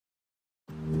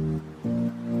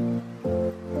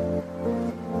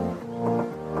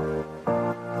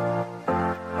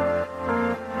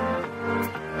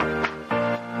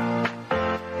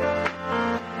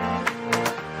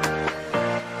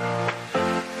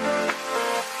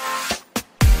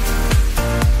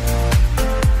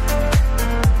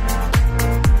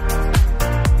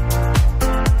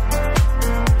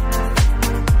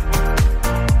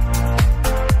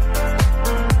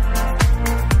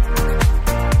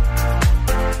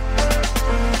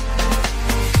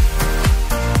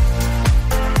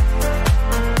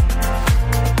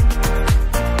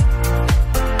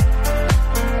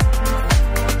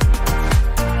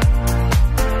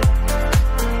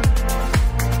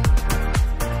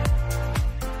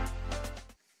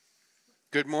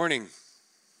Good morning.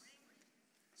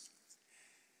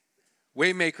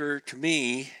 Waymaker, to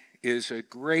me, is a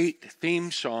great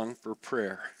theme song for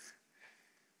prayer.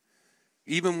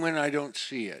 Even when I don't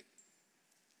see it,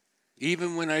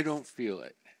 even when I don't feel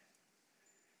it,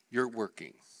 you're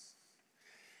working.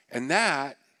 And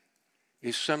that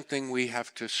is something we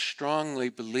have to strongly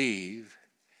believe.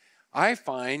 I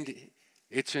find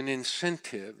it's an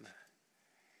incentive.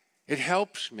 It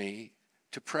helps me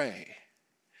to pray,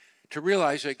 to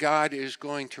realize that God is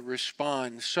going to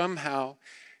respond, somehow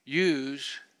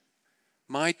use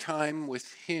my time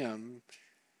with Him,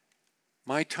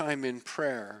 my time in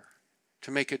prayer,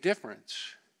 to make a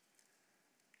difference.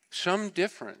 Some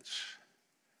difference.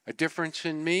 A difference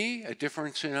in me, a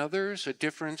difference in others, a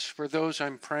difference for those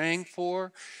I'm praying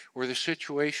for, or the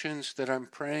situations that I'm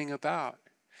praying about.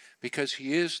 Because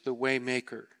He is the way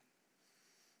maker,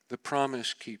 the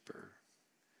promise keeper,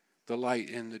 the light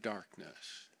in the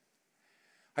darkness.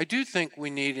 I do think we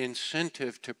need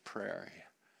incentive to prayer.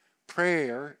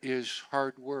 Prayer is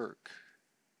hard work.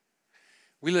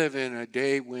 We live in a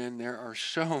day when there are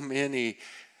so many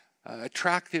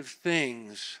attractive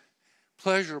things,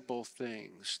 pleasurable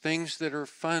things, things that are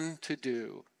fun to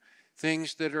do,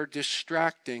 things that are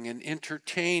distracting and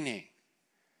entertaining.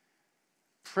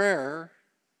 Prayer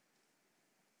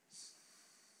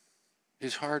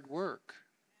is hard work.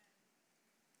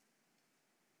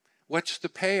 What's the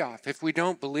payoff? If we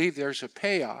don't believe there's a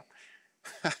payoff,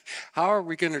 how are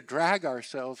we going to drag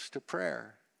ourselves to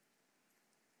prayer?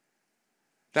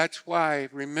 That's why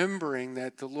remembering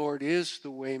that the Lord is the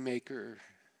waymaker,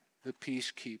 the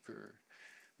peacekeeper,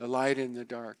 the light in the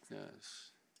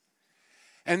darkness,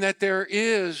 and that there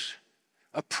is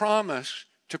a promise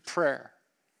to prayer.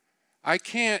 I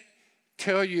can't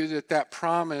tell you that that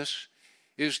promise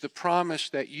is the promise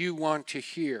that you want to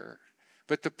hear,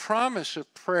 but the promise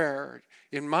of prayer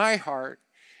in my heart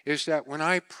is that when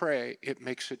I pray, it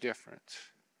makes a difference.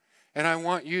 And I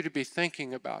want you to be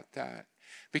thinking about that,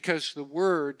 because the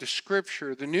Word, the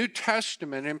Scripture, the New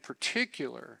Testament in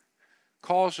particular,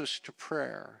 calls us to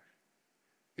prayer.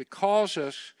 It calls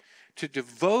us to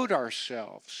devote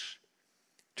ourselves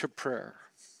to prayer.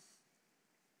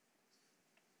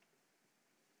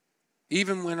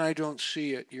 Even when I don't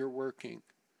see it, you're working.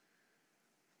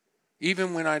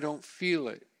 Even when I don't feel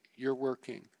it, you're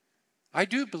working. I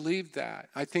do believe that.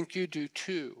 I think you do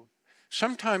too.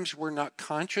 Sometimes we're not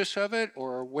conscious of it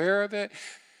or aware of it.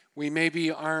 We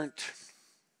maybe aren't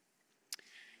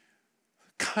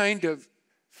kind of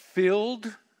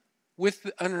filled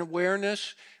with an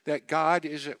awareness that God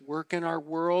is at work in our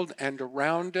world and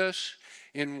around us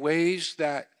in ways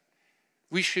that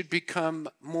we should become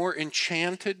more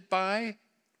enchanted by.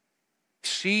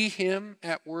 See Him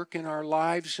at work in our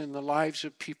lives, in the lives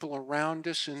of people around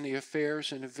us, in the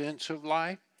affairs and events of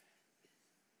life.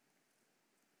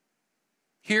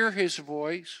 Hear His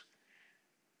voice.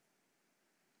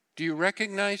 Do you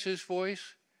recognize His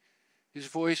voice? His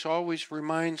voice always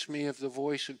reminds me of the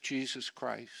voice of Jesus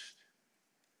Christ.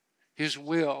 His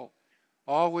will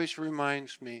always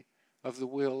reminds me of the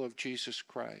will of Jesus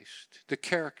Christ, the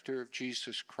character of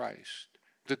Jesus Christ,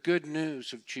 the good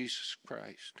news of Jesus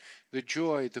Christ, the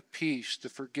joy, the peace, the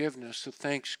forgiveness, the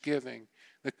thanksgiving,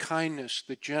 the kindness,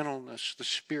 the gentleness, the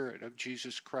Spirit of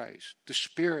Jesus Christ, the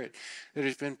Spirit that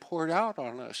has been poured out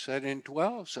on us, that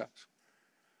indwells us.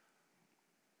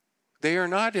 They are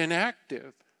not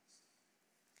inactive.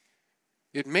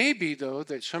 It may be, though,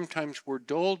 that sometimes we're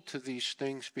dulled to these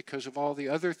things because of all the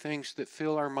other things that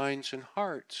fill our minds and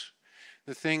hearts,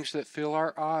 the things that fill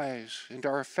our eyes and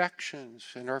our affections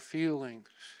and our feelings.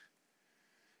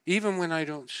 Even when I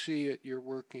don't see it, you're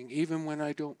working. Even when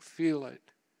I don't feel it,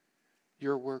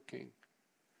 you're working.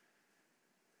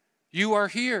 You are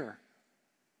here,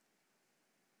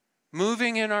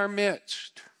 moving in our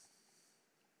midst,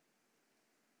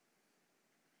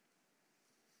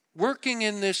 working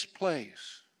in this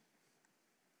place,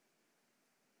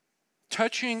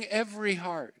 touching every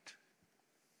heart,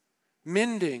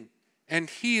 mending and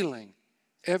healing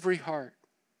every heart,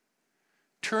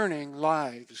 turning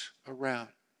lives around.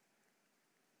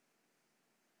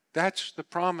 That's the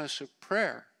promise of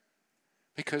prayer,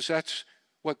 because that's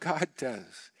what God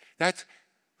does. That's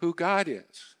who God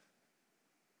is.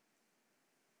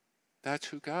 That's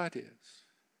who God is.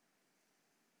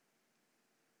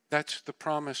 That's the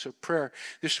promise of prayer.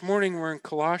 This morning we're in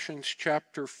Colossians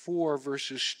chapter 4,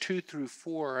 verses 2 through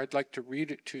 4. I'd like to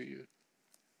read it to you.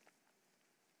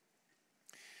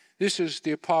 This is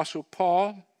the Apostle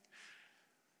Paul.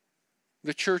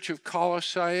 The church of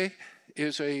Colossae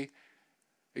is a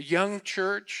young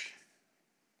church.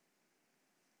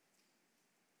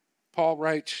 Paul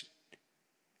writes,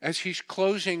 as he's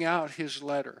closing out his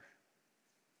letter.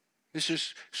 This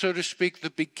is, so to speak, the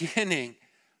beginning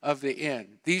of the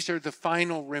end. These are the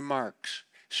final remarks.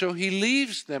 So he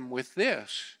leaves them with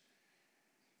this: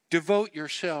 devote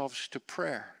yourselves to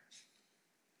prayer.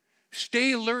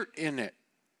 Stay alert in it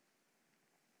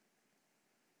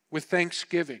with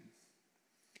thanksgiving.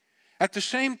 At the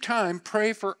same time,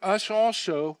 pray for us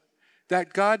also,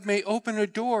 that God may open a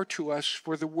door to us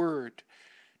for the word,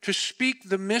 to speak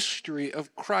the mystery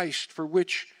of Christ, for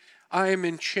which I am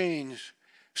in chains,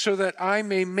 so that I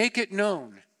may make it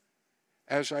known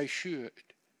as I should.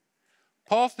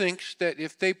 Paul thinks that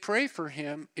if they pray for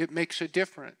him, it makes a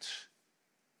difference.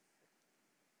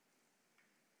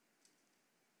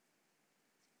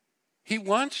 He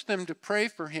wants them to pray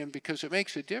for him because it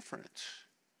makes a difference.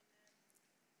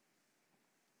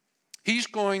 He's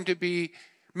going to be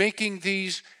making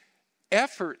these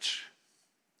efforts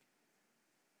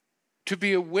to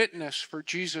be a witness for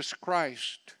Jesus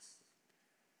Christ,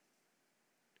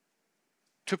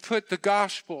 to put the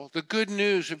gospel, the good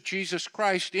news of Jesus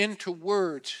Christ into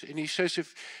words. And he says,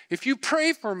 if you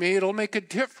pray for me, it'll make a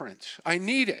difference. I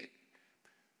need it.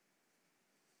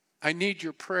 I need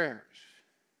your prayers.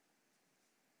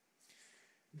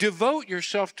 Devote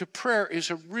yourself to prayer is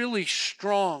a really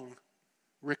strong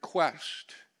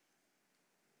request.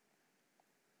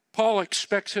 Paul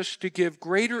expects us to give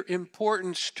greater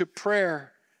importance to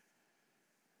prayer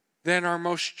than our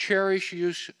most cherished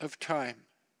use of time.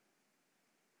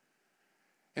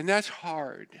 And that's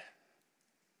hard.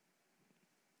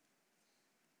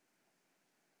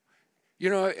 You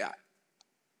know,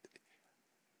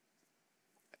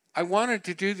 I wanted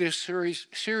to do this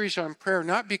series on prayer,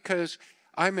 not because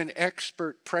I'm an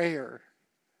expert prayer.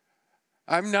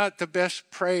 I'm not the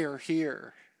best prayer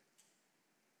here.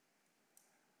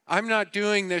 I'm not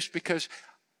doing this because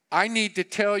I need to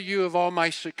tell you of all my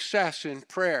success in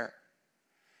prayer.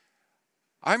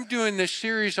 I'm doing this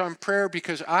series on prayer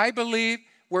because I believe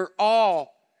we're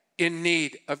all in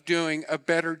need of doing a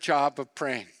better job of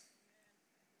praying.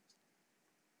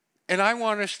 And I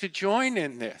want us to join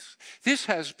in this. This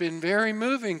has been very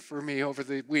moving for me over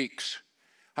the weeks.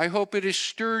 I hope it has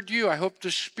stirred you. I hope the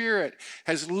Spirit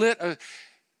has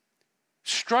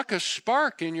struck a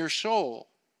spark in your soul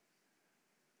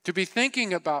to be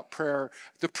thinking about prayer,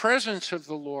 the presence of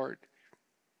the Lord,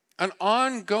 an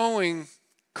ongoing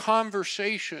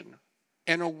conversation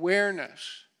and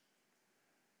awareness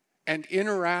and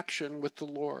interaction with the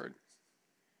Lord.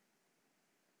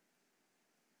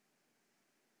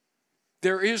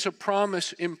 There is a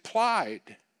promise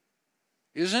implied,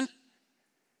 isn't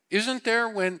there,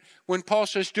 when Paul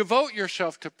says, devote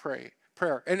yourself to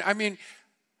prayer. And I mean,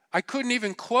 I couldn't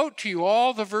even quote to you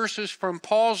all the verses from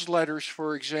Paul's letters,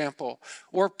 for example,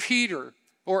 or Peter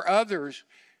or others,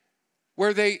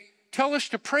 where they tell us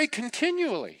to pray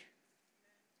continually.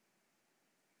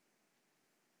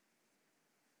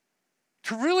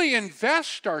 To really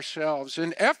invest ourselves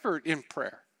in effort in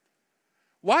prayer.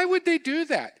 Why would they do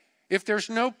that if there's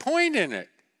no point in it?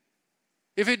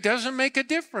 If it doesn't make a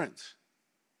difference?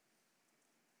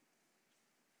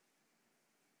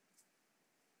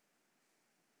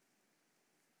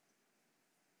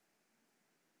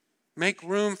 Make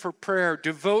room for prayer.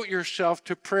 Devote yourself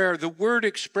to prayer. The word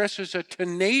expresses a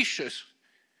tenacious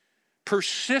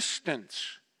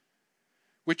persistence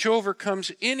which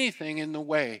overcomes anything in the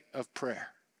way of prayer.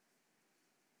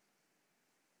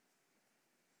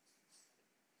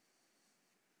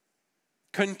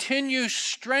 Continue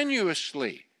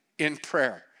strenuously in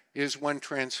prayer is one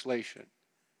translation.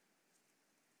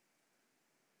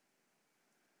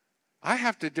 I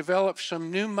have to develop some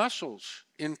new muscles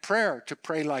in prayer to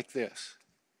pray like this.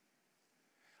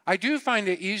 I do find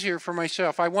it easier for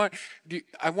myself. I want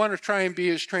to try and be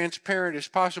as transparent as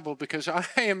possible because I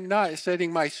am not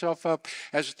setting myself up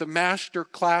as the master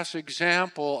class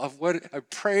example of what a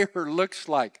prayer looks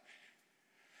like.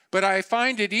 But I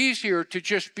find it easier to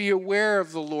just be aware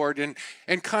of the Lord and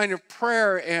kind of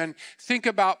prayer and think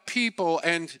about people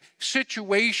and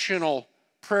situational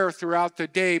prayer throughout the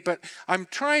day. But I'm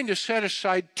trying to set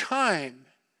aside time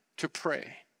to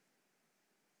pray.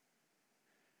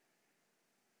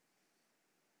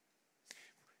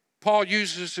 Paul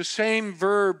uses the same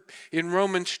verb in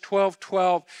Romans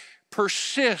 12:12,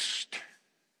 persist.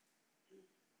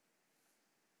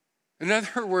 In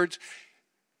other words,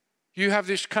 you have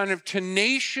this kind of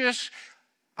tenacious,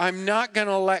 I'm not going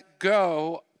to let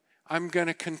go, I'm going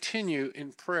to continue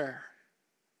in prayer.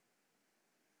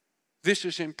 This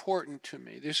is important to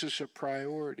me. This is a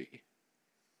priority.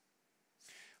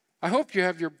 I hope you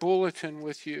have your bulletin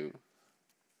with you.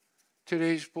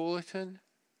 Today's bulletin.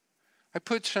 I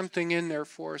put something in there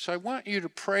for us. I want you to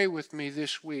pray with me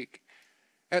this week,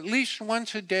 at least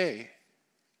once a day.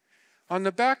 On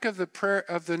the back of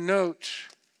the notes,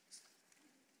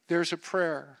 there's a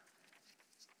prayer.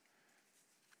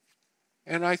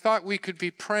 And I thought we could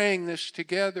be praying this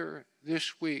together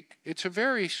this week. It's a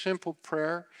very simple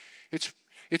prayer.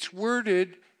 It's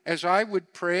worded as I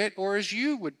would pray it or as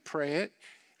you would pray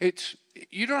it.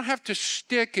 You don't have to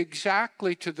stick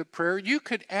exactly to the prayer. You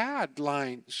could add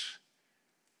lines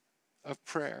of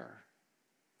prayer.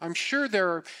 I'm sure there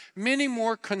are many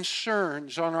more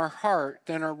concerns on our heart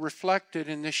than are reflected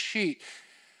in this sheet.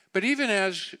 But even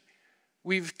as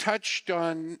we've touched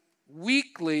on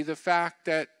weekly the fact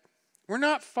that we're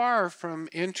not far from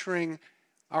entering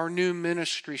our new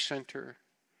ministry center.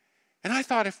 And I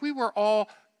thought if we were all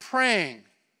praying,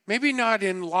 maybe not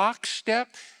in lockstep,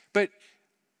 but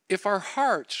if our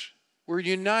hearts were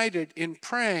united in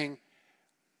praying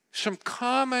some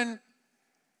common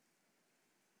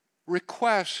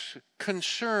requests,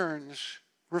 concerns,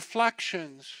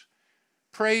 reflections,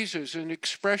 praises, and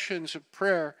expressions of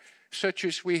prayer such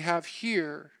as we have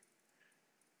here,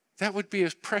 that would be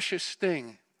a precious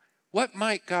thing. What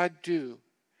might God do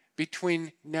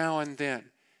between now and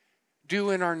then? Do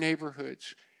in our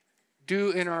neighborhoods,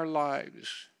 do in our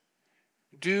lives,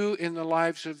 do in the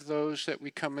lives of those that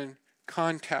we come in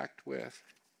contact with.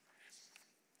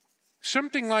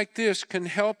 Something like this can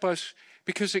help us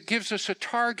because it gives us a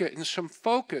target and some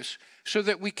focus so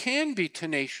that we can be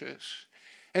tenacious.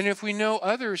 And if we know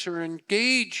others are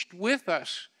engaged with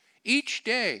us each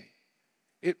day,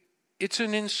 it's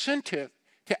an incentive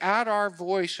to add our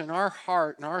voice and our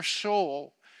heart and our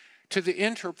soul to the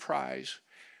enterprise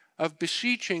of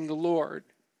beseeching the Lord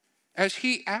as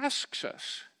He asks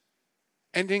us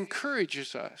and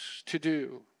encourages us to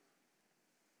do.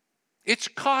 It's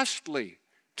costly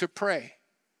to pray.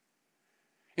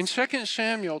 In 2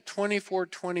 Samuel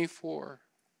 24:24,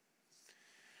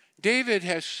 David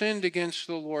has sinned against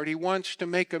the Lord. He wants to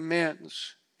make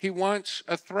amends. He wants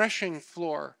a threshing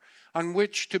floor on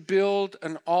which to build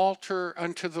an altar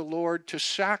unto the Lord to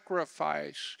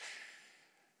sacrifice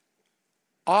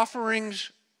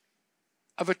offerings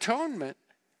of atonement.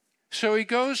 So he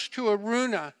goes to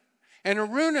Araunah, and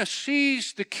Araunah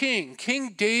sees the king, King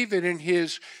David, and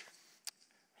his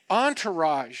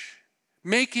entourage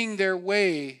making their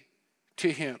way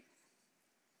to him.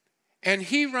 And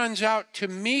he runs out to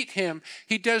meet him.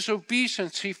 He does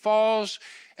obeisance. He falls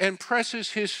and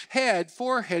presses his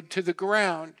forehead to the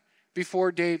ground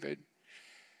before David.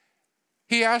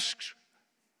 He asks,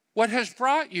 "What has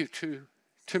brought you to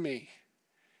me?"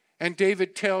 And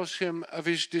David tells him of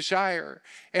his desire.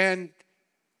 And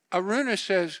Araunah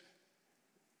says,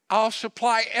 "I'll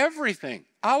supply everything.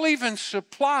 I'll even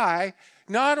supply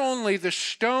not only the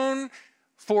stone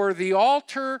for the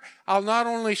altar, I'll not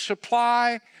only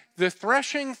supply the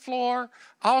threshing floor,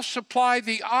 I'll supply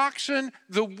the oxen,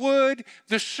 the wood,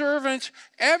 the servants,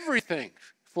 everything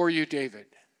for you,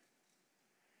 David."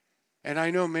 And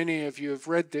I know many of you have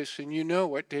read this and you know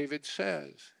what David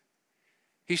says.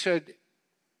 He said,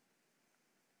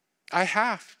 "I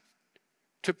have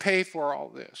to pay for all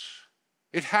this.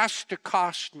 It has to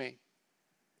cost me."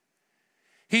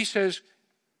 He says,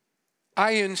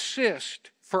 "I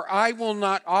insist, for I will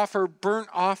not offer burnt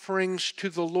offerings to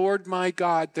the Lord my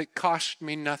God that cost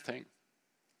me nothing."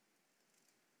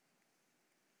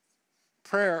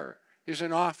 Prayer is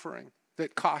an offering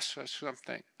that costs us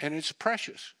something, and it's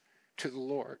precious to the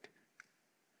Lord.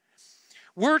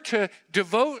 We're to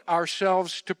devote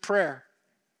ourselves to prayer.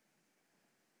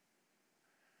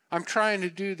 I'm trying to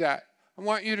do that. I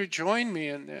want you to join me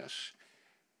in this.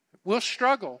 We'll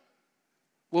struggle.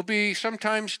 We'll be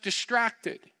sometimes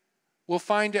distracted. We'll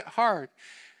find it hard.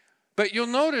 But you'll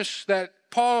notice that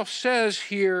Paul says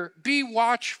here, be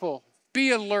watchful,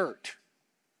 be alert.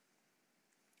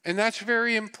 And that's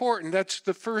very important. That's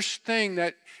the first thing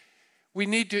that we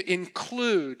need to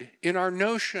include in our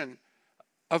notion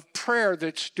of prayer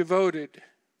that's devoted.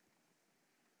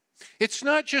 It's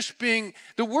not just being,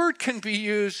 the word can be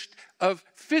used of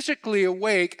physically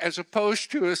awake as opposed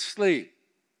to asleep.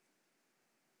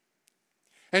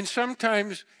 And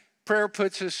sometimes prayer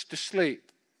puts us to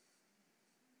sleep.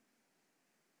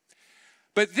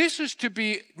 But this is to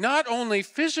be not only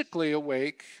physically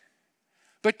awake,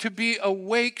 but to be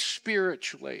awake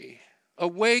spiritually,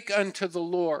 awake unto the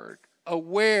Lord,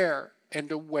 aware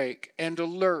and awake and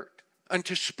alert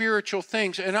unto spiritual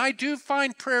things. And I do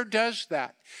find prayer does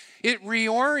that. It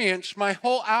reorients my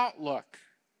whole outlook.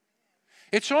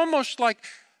 It's almost like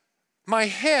my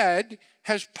head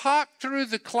has popped through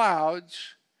the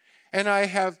clouds and I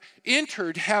have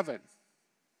entered heaven.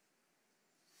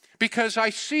 Because I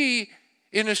see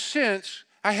in a sense,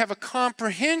 I have a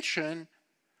comprehension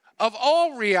of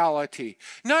all reality,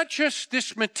 not just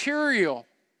this material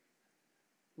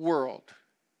world.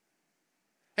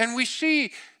 And we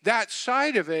see that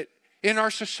side of it in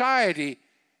our society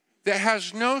that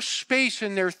has no space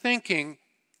in their thinking,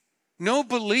 no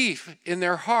belief in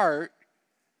their heart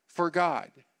for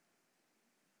God.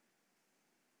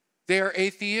 They are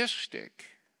atheistic.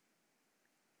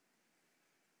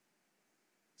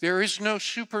 There is no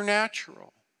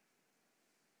supernatural.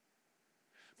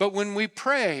 But when we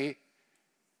pray,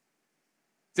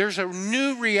 there's a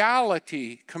new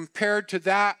reality compared to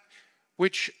that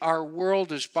which our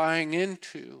world is buying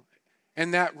into.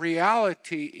 And that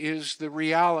reality is the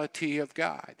reality of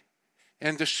God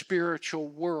and the spiritual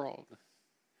world.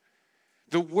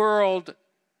 The world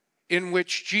in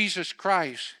which Jesus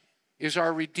Christ is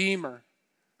our Redeemer,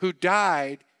 who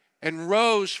died and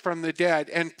rose from the dead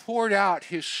and poured out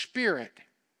his Spirit,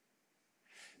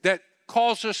 that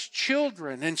calls us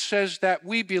children and says that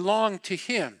we belong to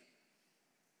him.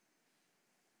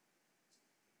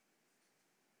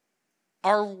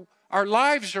 Our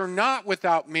lives are not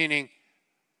without meaning.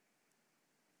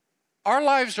 Our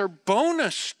lives are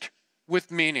bonused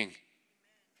with meaning.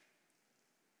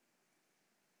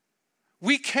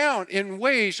 We count in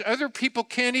ways other people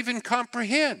can't even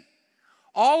comprehend.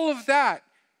 All of that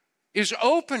is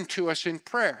open to us in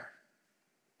prayer.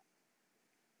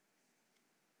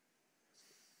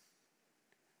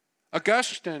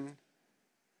 Augustine,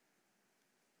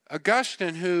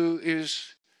 who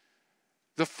is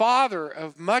the father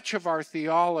of much of our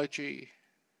theology,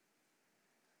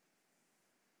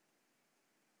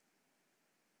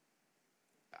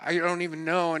 I don't even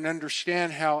know and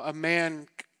understand how a man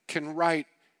can write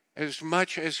as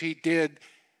much as he did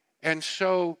and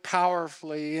so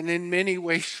powerfully and in many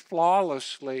ways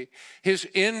flawlessly. His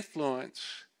influence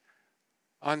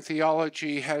on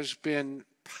theology has been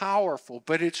powerful,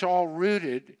 but it's all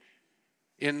rooted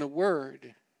in the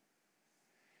Word.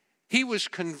 He was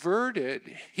converted.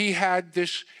 He had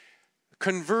this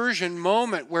conversion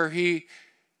moment where he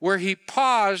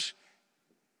paused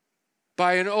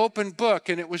by an open book,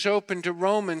 and it was open to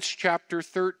Romans chapter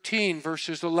 13,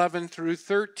 verses 11 through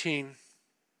 13.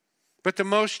 But the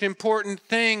most important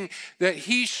thing that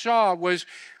he saw was,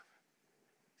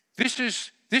 this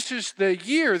is the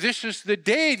year, this is the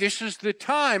day, this is the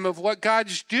time of what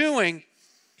God's doing.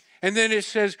 And then it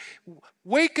says,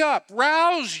 wake up,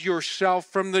 rouse yourself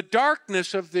from the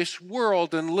darkness of this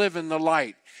world and live in the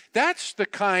light. That's the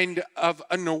kind of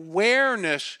an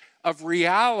awareness of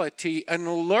reality, an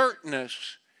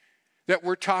alertness that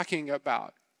we're talking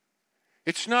about.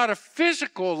 It's not a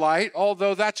physical light,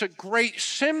 although that's a great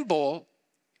symbol,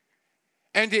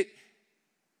 and it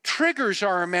triggers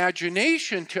our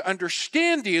imagination to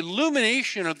understand the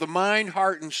illumination of the mind,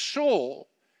 heart, and soul,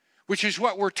 which is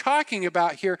what we're talking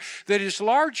about here, that is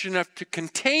large enough to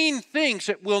contain things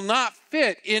that will not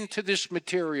fit into this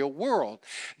material world.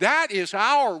 That is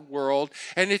our world,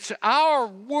 and it's our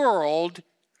world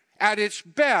at its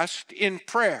best in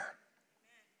prayer.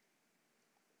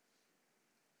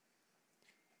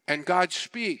 And God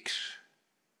speaks,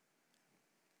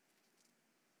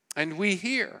 and we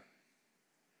hear.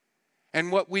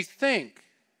 And what we think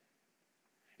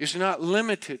is not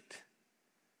limited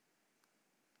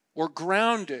or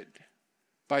grounded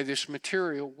by this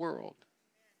material world.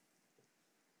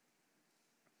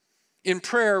 In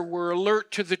prayer, we're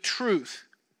alert to the truth,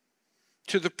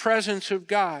 to the presence of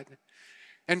God.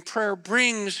 And prayer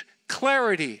brings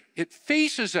clarity. It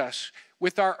faces us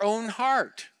with our own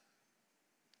heart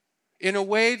in a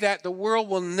way that the world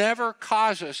will never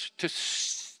cause us to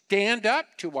stand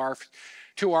up to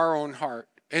our own heart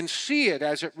and see it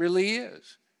as it really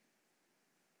is.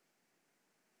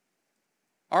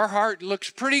 Our heart looks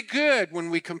pretty good when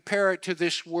we compare it to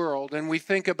this world and we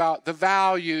think about the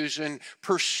values and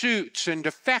pursuits and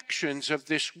affections of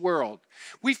this world.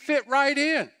 We fit right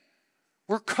in.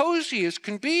 We're cozy as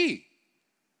can be.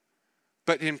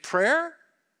 But in prayer,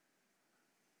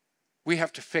 we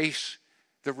have to face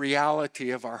the reality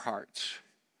of our hearts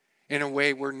in a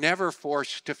way we're never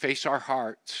forced to face our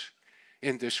hearts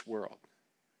in this world.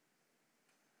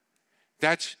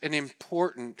 That's an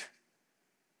important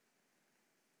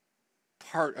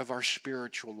part of our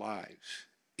spiritual lives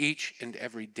each and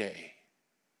every day.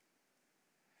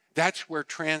 That's where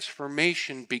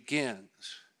transformation begins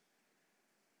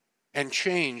and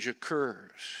change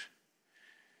occurs.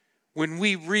 When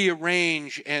we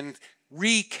rearrange and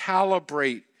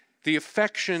recalibrate the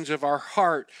affections of our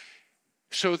heart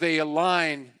so they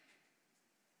align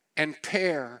and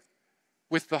pair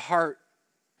with the heart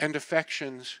and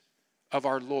affections of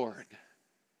our Lord.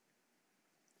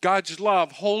 God's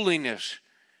love, holiness,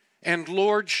 and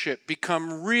lordship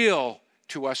become real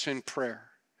to us in prayer.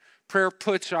 Prayer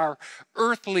puts our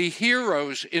earthly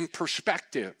heroes in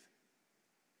perspective.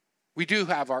 We do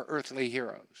have our earthly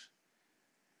heroes.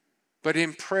 But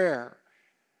in prayer,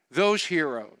 those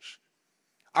heroes,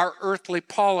 our earthly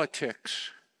politics,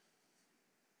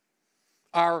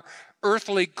 our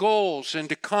earthly goals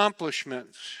and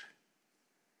accomplishments,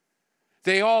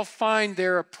 they all find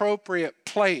their appropriate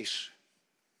place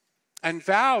and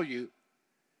value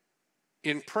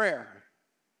in prayer.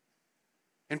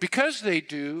 And because they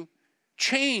do,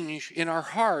 change in our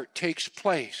heart takes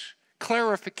place.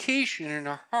 Clarification in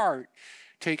our heart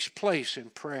takes place in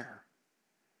prayer.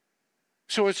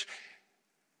 So it's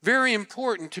very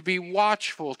important to be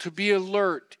watchful, to be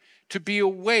alert, to be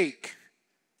awake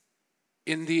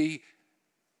in the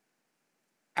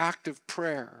act of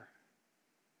prayer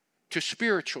to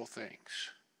spiritual things,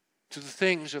 to the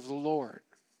things of the Lord.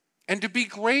 And to be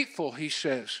grateful, he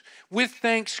says, with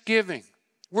thanksgiving.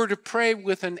 We're to pray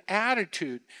with an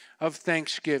attitude of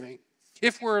thanksgiving.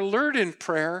 If we're alert in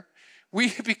prayer,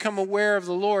 we become aware of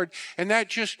the Lord, and that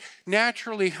just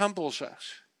naturally humbles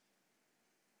us.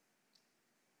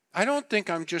 I don't think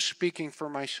I'm just speaking for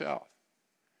myself.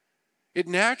 It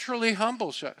naturally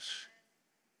humbles us.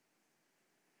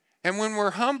 And when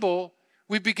we're humble,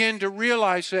 we begin to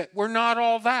realize that we're not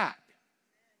all that.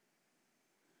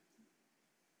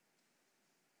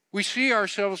 We see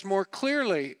ourselves more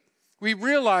clearly. We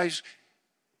realize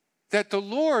that the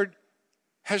Lord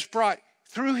has brought,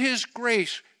 through his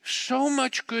grace, so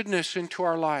much goodness into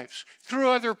our lives, through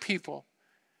other people.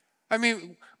 I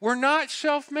mean, we're not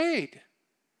self-made.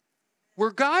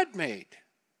 We're God-made.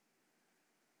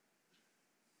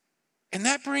 And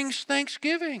that brings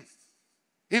thanksgiving.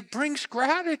 It brings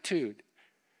gratitude.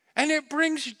 And it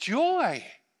brings joy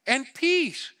and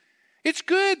peace. It's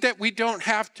good that we don't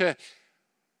have to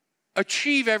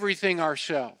achieve everything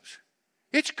ourselves.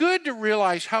 It's good to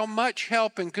realize how much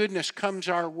help and goodness comes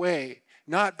our way,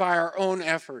 not by our own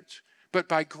efforts, but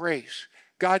by grace,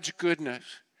 God's goodness.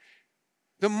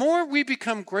 The more we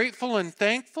become grateful and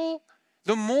thankful,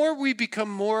 the more we become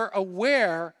more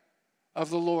aware of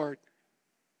the Lord.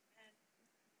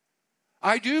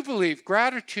 I do believe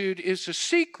gratitude is the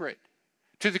secret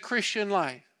to the Christian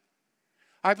life.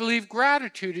 I believe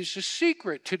gratitude is the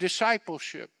secret to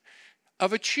discipleship,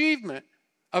 of achievement,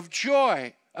 of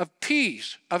joy, of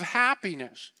peace, of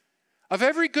happiness, of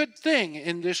every good thing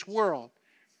in this world.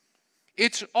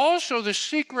 It's also the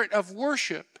secret of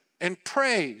worship and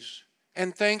praise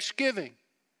and thanksgiving,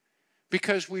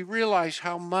 because we realize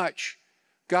how much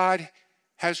God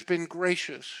has been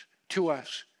gracious to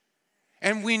us.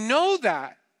 And we know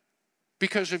that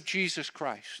because of Jesus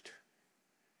Christ.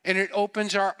 And it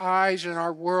opens our eyes and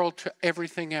our world to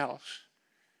everything else.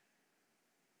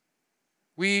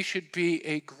 We should be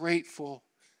a grateful,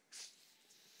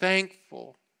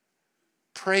 thankful,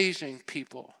 praising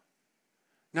people,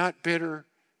 not bitter,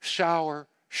 sour,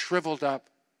 shriveled up,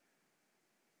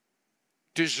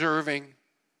 deserving,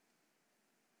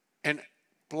 and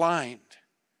blind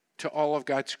to all of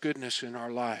God's goodness in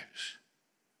our lives.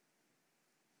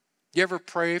 You ever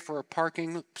pray for a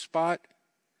parking spot?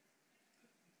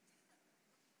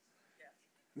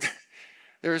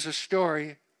 There's a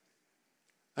story.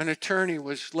 An attorney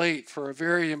was late for a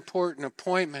very important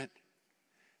appointment.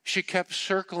 She kept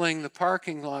circling the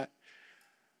parking lot.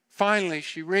 Finally,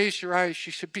 she raised her eyes.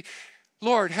 She said,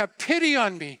 Lord, have pity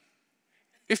on me.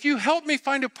 If you help me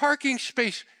find a parking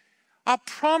space, I'll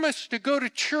promise to go to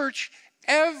church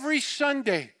every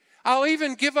Sunday. I'll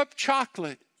even give up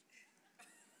chocolate.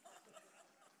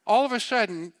 All of a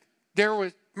sudden, there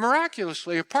was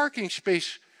miraculously a parking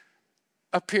space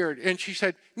appeared. And she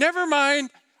said, never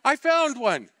mind, I found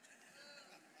one.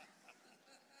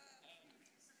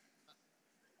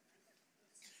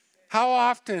 How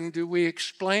often do we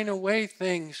explain away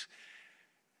things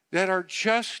that are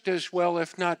just as well,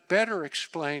 if not better,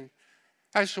 explained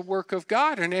as the work of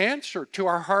God, an answer to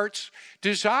our heart's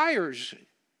desires?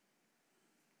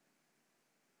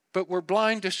 But we're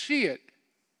blind to see it.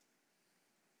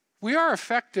 We are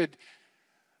affected,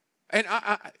 and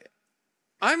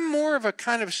I'm more of a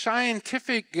kind of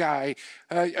scientific guy,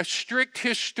 a strict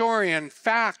historian,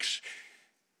 facts,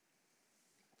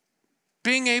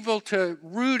 being able to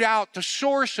root out the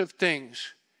source of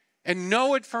things and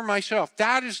know it for myself.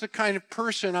 That is the kind of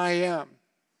person I am.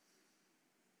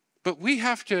 But we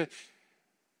have to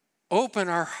open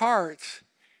our hearts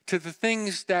to the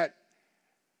things that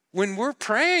when we're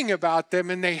praying about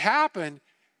them and they happen,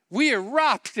 we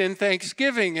erupt in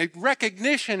thanksgiving,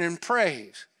 recognition, and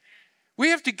praise. We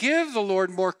have to give the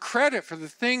Lord more credit for the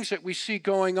things that we see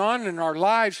going on in our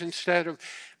lives instead of,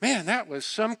 man, that was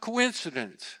some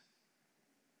coincidence.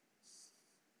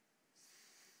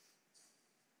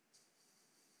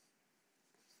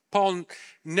 Paul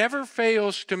never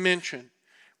fails to mention,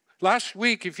 last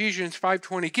week, Ephesians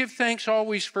 5:20, give thanks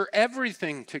always for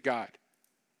everything to God.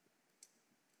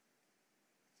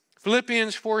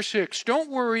 Philippians 4:6, don't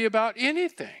worry about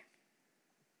anything.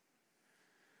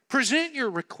 Present your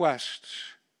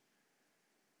requests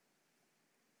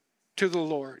to the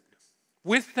Lord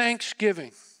with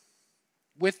thanksgiving.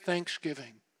 With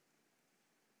thanksgiving.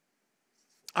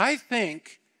 I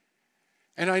think,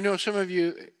 and I know some of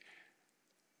you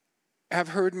have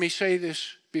heard me say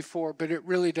this before, but it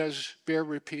really does bear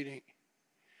repeating.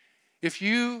 If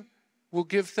you will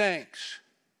give thanks,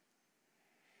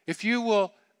 if you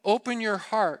will open your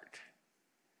heart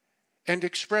and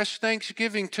express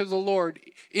thanksgiving to the Lord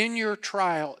in your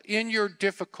trial, in your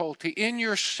difficulty, in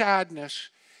your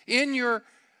sadness, in your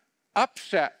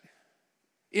upset,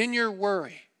 in your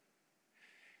worry,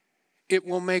 it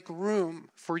will make room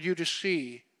for you to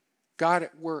see God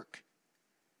at work.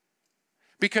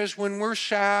 Because when we're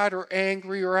sad or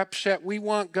angry or upset, we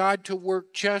want God to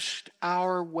work just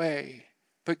our way.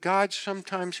 But God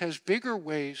sometimes has bigger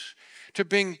ways to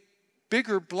bring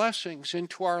bigger blessings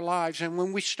into our lives. And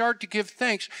when we start to give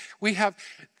thanks, we have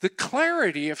the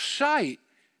clarity of sight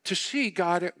to see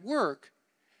God at work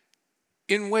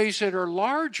in ways that are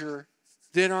larger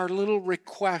than our little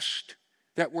request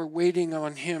that we're waiting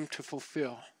on Him to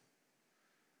fulfill.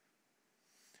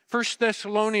 1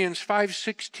 Thessalonians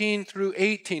 5:16 through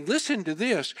 18. Listen to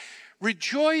this.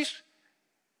 Rejoice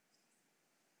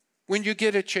when you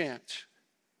get a chance.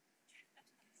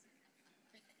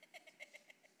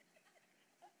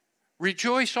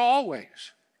 Rejoice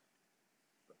always.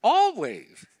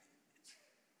 Always.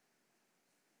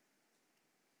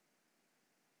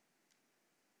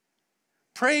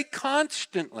 Pray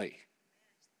constantly.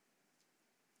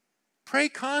 Pray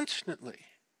constantly.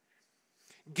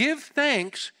 Give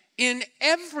thanks in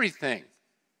everything.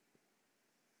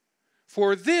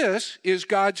 For this is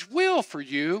God's will for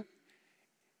you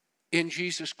in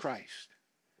Jesus Christ.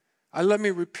 Let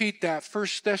me repeat that.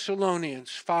 1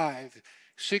 Thessalonians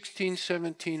 5:16,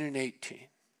 17, and 18.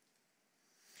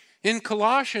 In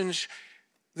Colossians,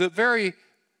 the very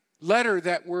letter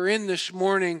that we're in this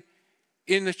morning,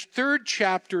 in the 3rd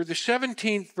chapter, the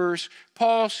 17th verse,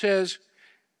 Paul says,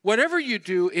 whatever you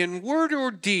do in word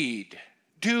or deed,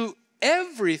 do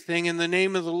everything in the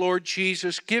name of the Lord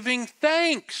Jesus, giving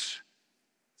thanks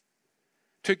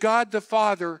to God the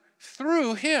Father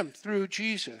through Him, through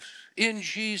Jesus, in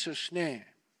Jesus' name.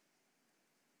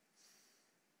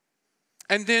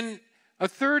 And then a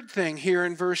third thing here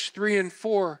in verse 3 and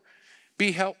 4,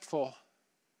 be helpful.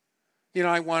 You know,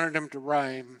 I wanted them to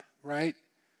rhyme, right?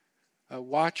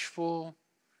 Watchful,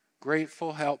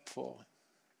 grateful, helpful.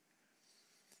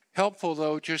 Helpful,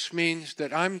 though, just means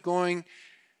that I'm going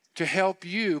to help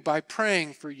you by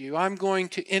praying for you. I'm going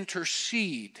to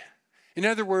intercede. In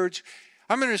other words,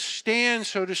 I'm going to stand,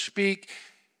 so to speak,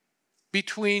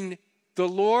 between the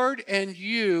Lord and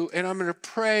you, and I'm going to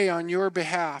pray on your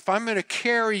behalf. I'm going to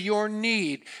carry your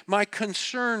need, my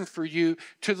concern for you,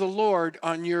 to the Lord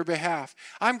on your behalf.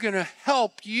 I'm going to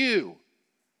help you.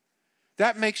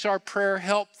 That makes our prayer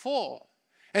helpful.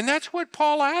 And that's what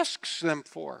Paul asks them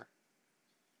for.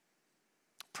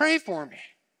 Pray for me.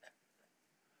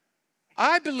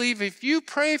 I believe if you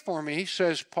pray for me,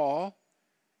 says Paul,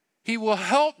 He will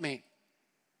help me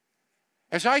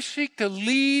as I seek to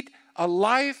lead a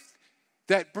life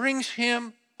that brings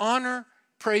Him honor,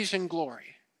 praise, and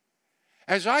glory.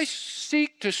 As I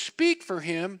seek to speak for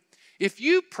Him, if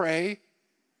you pray,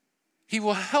 He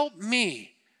will help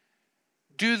me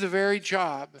do the very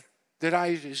job that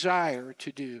I desire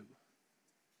to do.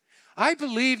 I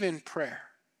believe in prayer.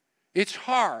 It's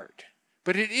hard,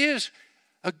 but it is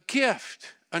a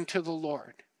gift unto the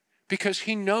Lord because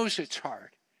He knows it's hard.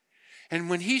 And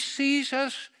when He sees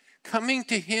us coming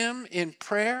to Him in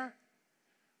prayer,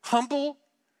 humble,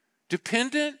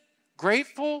 dependent,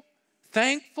 grateful,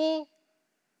 thankful,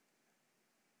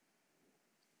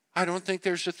 I don't think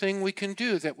there's a thing we can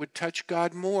do that would touch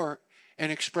God more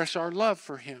and express our love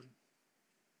for Him.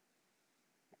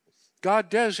 God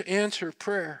does answer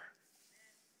prayer.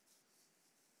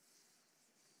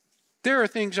 There are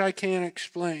things I can't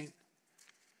explain.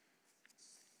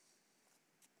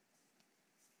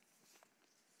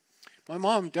 My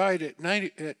mom died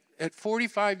at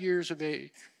 45 years of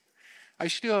age. I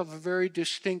still have a very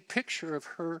distinct picture of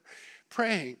her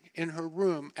praying in her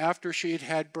room after she had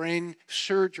had brain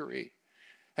surgery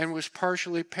and was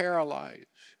partially paralyzed.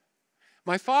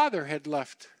 my father had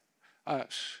left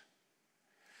us.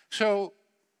 So,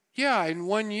 yeah, in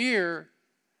 1 year,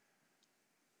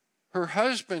 her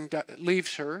husband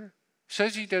leaves her,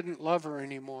 says he doesn't love her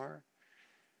anymore,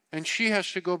 and she has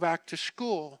to go back to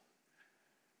school.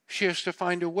 She has to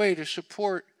find a way to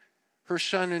support her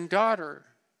son and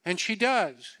daughter, and she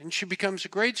does, and she becomes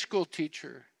a grade school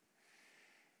teacher.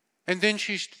 And then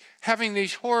she's having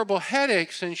these horrible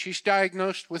headaches, and she's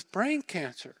diagnosed with brain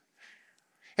cancer.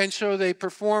 And so they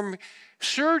perform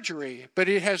surgery, but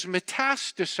it has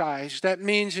metastasized. That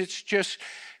means it's just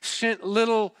sent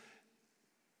little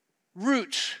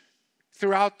roots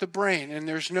throughout the brain, and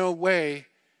there's no way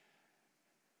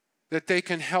that they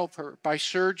can help her by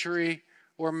surgery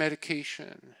or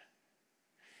medication.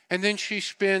 And then she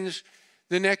spends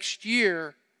the next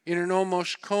year in an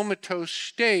almost comatose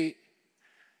state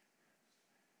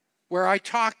where I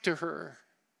talk to her,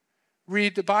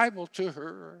 read the Bible to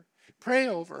her, pray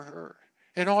over her,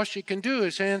 and all she can do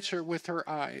is answer with her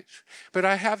eyes. But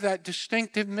I have that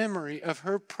distinctive memory of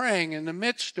her praying in the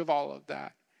midst of all of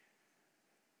that,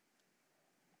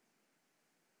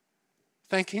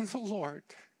 thanking the Lord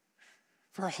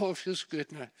for all of his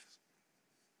goodness.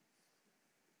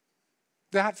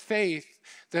 That faith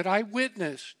that I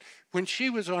witnessed when she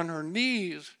was on her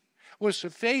knees was the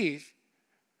faith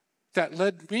that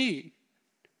led me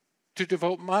to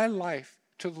devote my life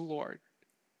to the Lord.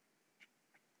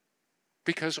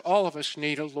 Because all of us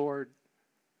need a Lord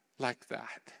like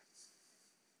that.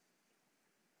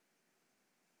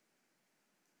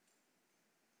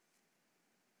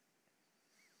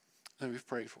 Let me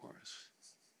pray for us.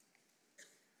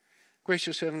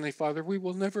 Gracious Heavenly Father, we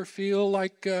will never feel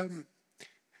like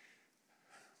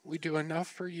we do enough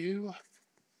for you,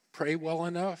 pray well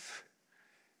enough.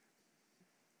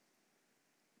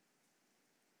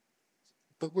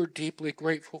 But we're deeply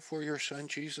grateful for your Son,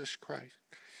 Jesus Christ.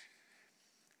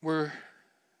 We're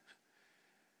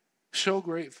so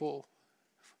grateful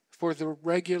for the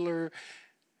regular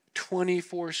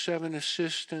 24/7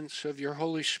 assistance of your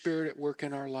Holy Spirit at work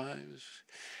in our lives.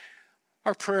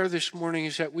 Our prayer this morning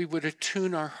is that we would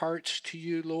attune our hearts to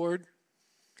you, Lord,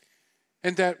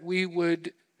 and that we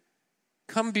would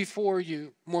come before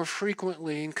you more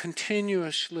frequently and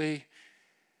continuously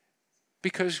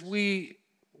because we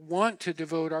want to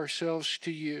devote ourselves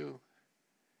to you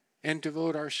and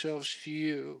devote ourselves to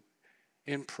you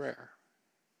in prayer.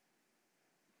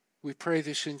 We pray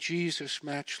this in Jesus'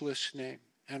 matchless name,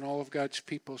 and all of God's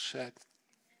people said,